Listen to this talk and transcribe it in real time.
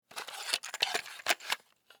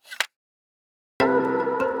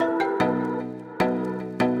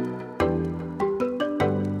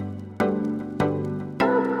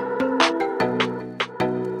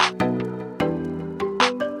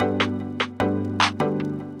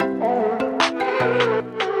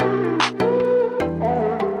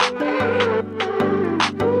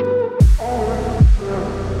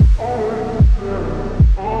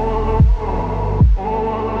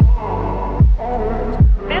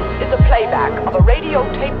playback of a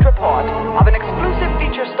radio-taped report of an exclusive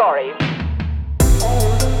feature story.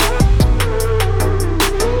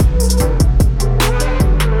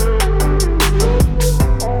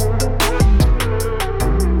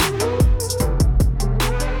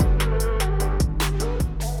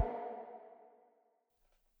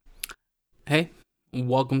 Hey,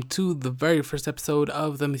 welcome to the very first episode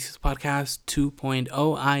of the Misses Podcast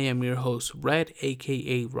 2.0. I am your host, Red,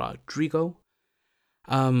 aka Rodrigo.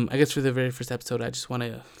 I guess for the very first episode, I just want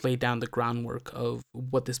to lay down the groundwork of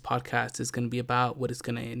what this podcast is going to be about, what it's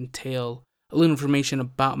going to entail, a little information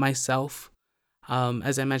about myself.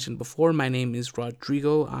 As I mentioned before, my name is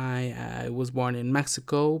Rodrigo. I was born in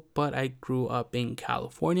Mexico, but I grew up in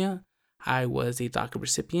California. I was a DACA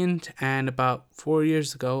recipient, and about 4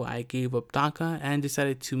 years ago, I gave up DACA and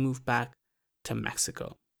decided to move back to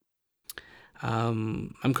Mexico.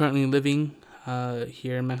 I'm currently living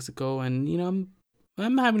here in Mexico, and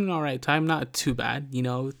I'm having an all right time, not too bad,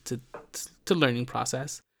 to learning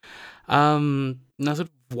process. Now sort of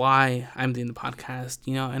why I'm doing the podcast,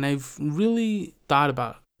 and I've really thought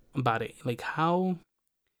about it, like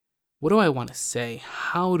what do I want to say?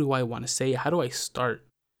 How do I want to say it? How do I start?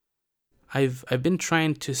 I've been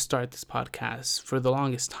trying to start this podcast for the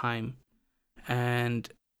longest time, and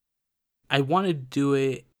I want to do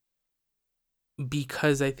it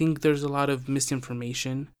because I think there's a lot of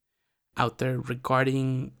misinformation out there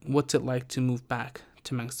regarding what's it like to move back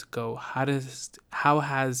to Mexico. How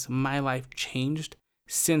has my life changed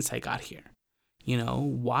since I got here?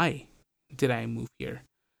 Why did I move here?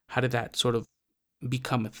 How did that sort of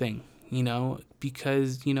become a thing?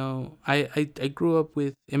 Because I grew up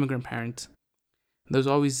with immigrant parents. There's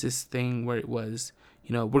always this thing where it was,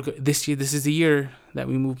 this is the year that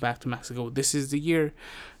we moved back to Mexico. This is the year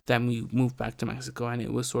that we moved back to Mexico, and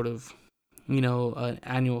it was sort of, an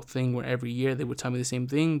annual thing where every year they would tell me the same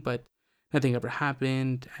thing, but nothing ever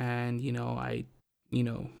happened. And I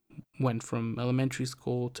went from elementary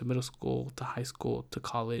school to middle school to high school to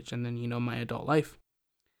college, and then my adult life.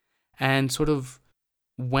 And sort of,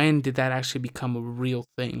 when did that actually become a real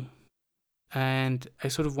thing? And I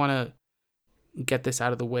sort of want to get this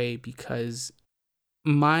out of the way because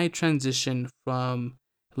my transition from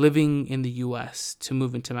living in the US to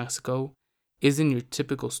moving to Mexico isn't your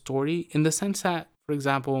typical story, in the sense that, for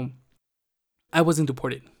example, I wasn't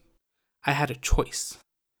deported. I had a choice.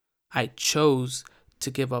 I chose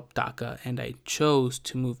to give up DACA, and I chose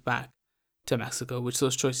to move back to Mexico, which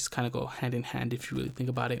those choices kind of go hand in hand if you really think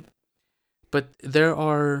about it. But there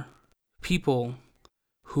are people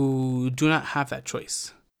who do not have that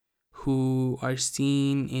choice, who are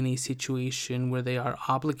seen in a situation where they are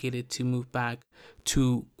obligated to move back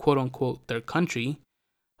to, quote unquote, their country,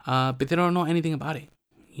 but they don't know anything about it.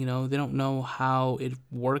 They don't know how it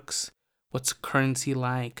works, what's currency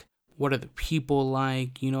like, what are the people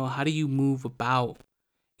like, how do you move about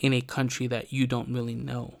in a country that you don't really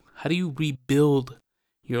know? How do you rebuild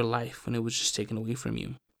your life when it was just taken away from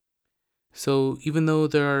you? So even though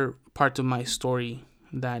there are parts of my story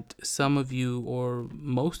that some of you, or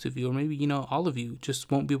most of you, or maybe, all of you just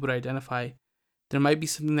won't be able to identify, there might be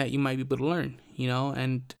something that you might be able to learn,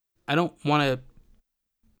 and I don't want to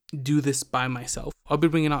do this by myself. I'll be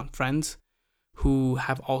bringing on friends who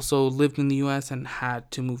have also lived in the US and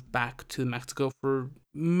had to move back to Mexico for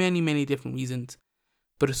many, many different reasons,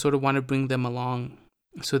 but I sort of want to bring them along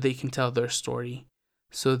so they can tell their story,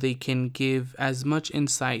 so they can give as much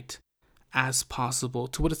insight as possible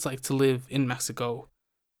to what it's like to live in Mexico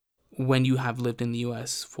when you have lived in the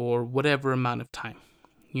US for whatever amount of time.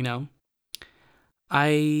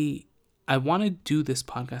 I want to do this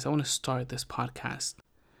podcast. I want to start this podcast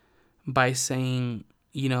by saying,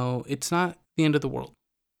 it's not the end of the world.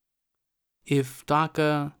 If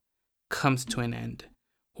DACA comes to an end,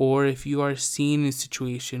 or if you are seen in a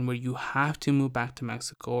situation where you have to move back to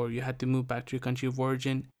Mexico, or you had to move back to your country of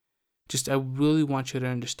origin, I really want you to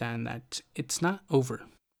understand that it's not over.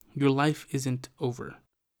 Your life isn't over.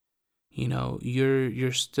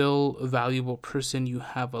 You're still a valuable person. You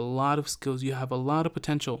have a lot of skills. You have a lot of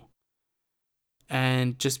potential.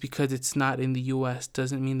 And just because it's not in the US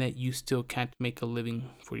doesn't mean that you still can't make a living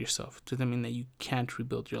for yourself. Doesn't mean that you can't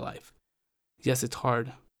rebuild your life. Yes, it's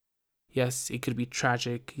hard. Yes, it could be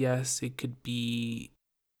tragic. Yes, it could be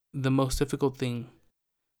the most difficult thing.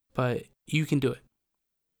 But you can do it.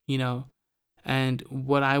 And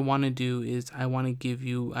what I want to do is I want to give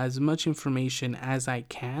you as much information as I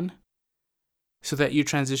can so that your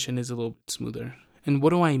transition is a little bit smoother. And what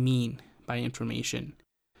do I mean by information?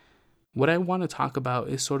 What I want to talk about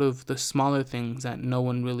is sort of the smaller things that no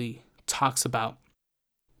one really talks about.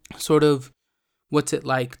 Sort of, what's it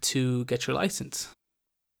like to get your license?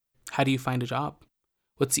 How do you find a job?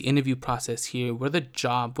 What's the interview process here? What's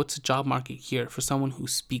the job market here for someone who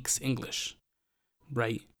speaks English,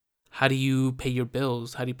 right? How do you pay your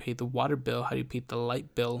bills? How do you pay the water bill? How do you pay the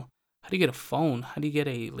light bill? How do you get a phone? How do you get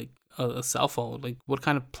a cell phone? Like, what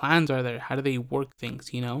kind of plans are there? How do they work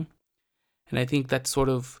things, you know? And I think that's sort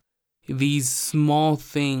of these small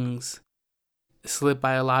things slip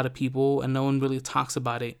by a lot of people and no one really talks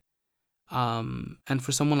about it. And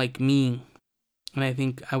for someone like me, and I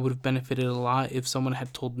think I would have benefited a lot if someone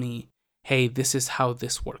had told me, hey, this is how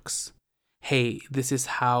this works. Hey, this is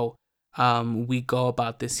how we go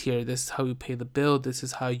about this here. This is how you pay the bill. This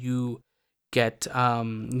is how you get,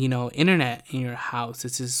 internet in your house.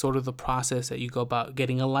 This is sort of the process that you go about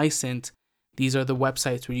getting a license. These are the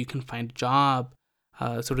websites where you can find a job,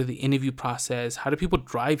 sort of the interview process. How do people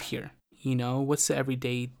drive here? You know, what's the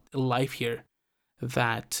everyday life here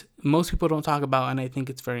that most people don't talk about? And I think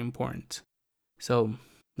it's very important. So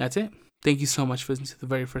that's it. Thank you so much for listening to the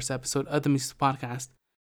very first episode of the Mises Podcast.